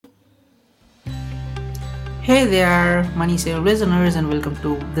Hey there, Money Saver listeners, and welcome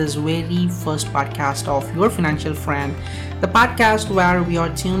to this very first podcast of Your Financial Friend, the podcast where we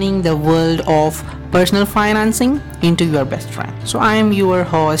are tuning the world of personal financing into your best friend. So, I am your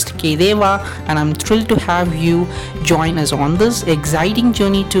host, K. Deva, and I'm thrilled to have you join us on this exciting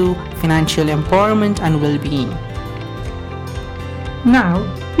journey to financial empowerment and well being. Now,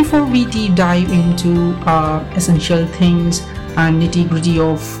 before we deep dive into essential things and nitty gritty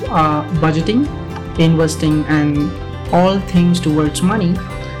of budgeting, investing, and all things towards money,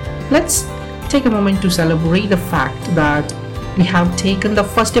 let's take a moment to celebrate the fact that we have taken the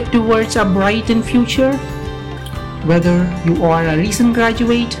first step towards a brightened future. Whether you are a recent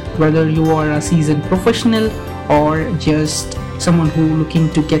graduate, whether you are a seasoned professional, or just someone who looking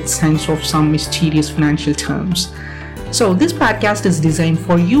to get sense of some mysterious financial terms. So this podcast is designed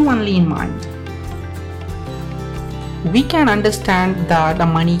for you only in mind. We can understand that the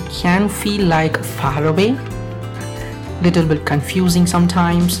money can feel like far away, little bit confusing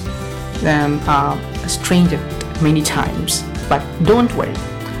sometimes, and a stranger many times. But don't worry,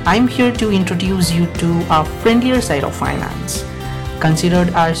 I'm here to introduce you to a friendlier side of finance, considered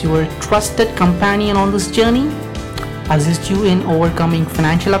as your trusted companion on this journey, assist you in overcoming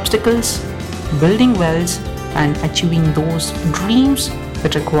financial obstacles, building wealth, and achieving those dreams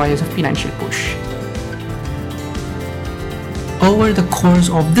that requires a financial push. Over the course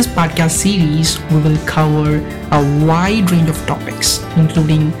of this podcast series, we will cover a wide range of topics,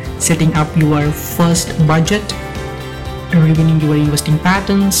 including setting up your first budget, revealing your investing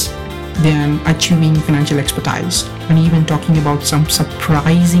patterns, then achieving financial expertise, and even talking about some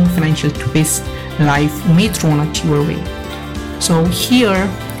surprising financial twists life may throw at your way. So here,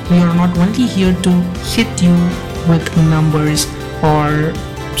 we are not only here to hit you with numbers or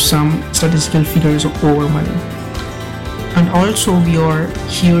some statistical figures over money, and also we are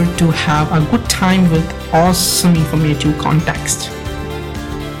here to have a good time with awesome informative context.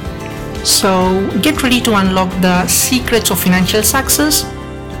 So get ready to unlock the secrets of financial success.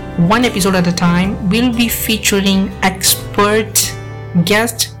 One episode at a time. We'll be featuring expert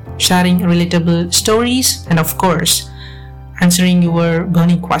guests sharing relatable stories and of course answering your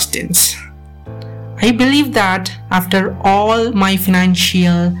burning questions. I believe that after all my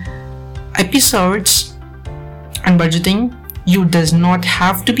financial episodes and budgeting, you does not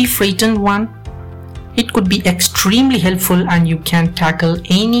have to be frightened one. It could be extremely helpful and you can tackle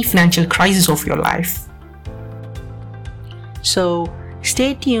any financial crisis of your life. So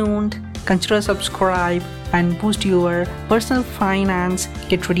stay tuned, consider subscribe and boost your personal finance.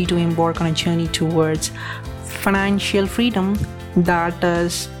 Get ready to embark on a journey towards financial freedom that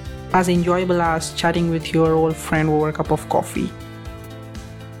is as enjoyable as chatting with your old friend over a cup of coffee.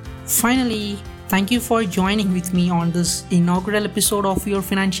 Finally, thank you for joining with me on this inaugural episode of Your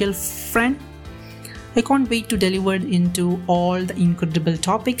Financial Friend. I can't wait to deliver into all the incredible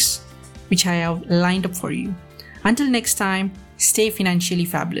topics which I have lined up for you. Until next time, stay financially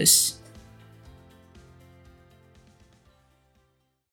fabulous.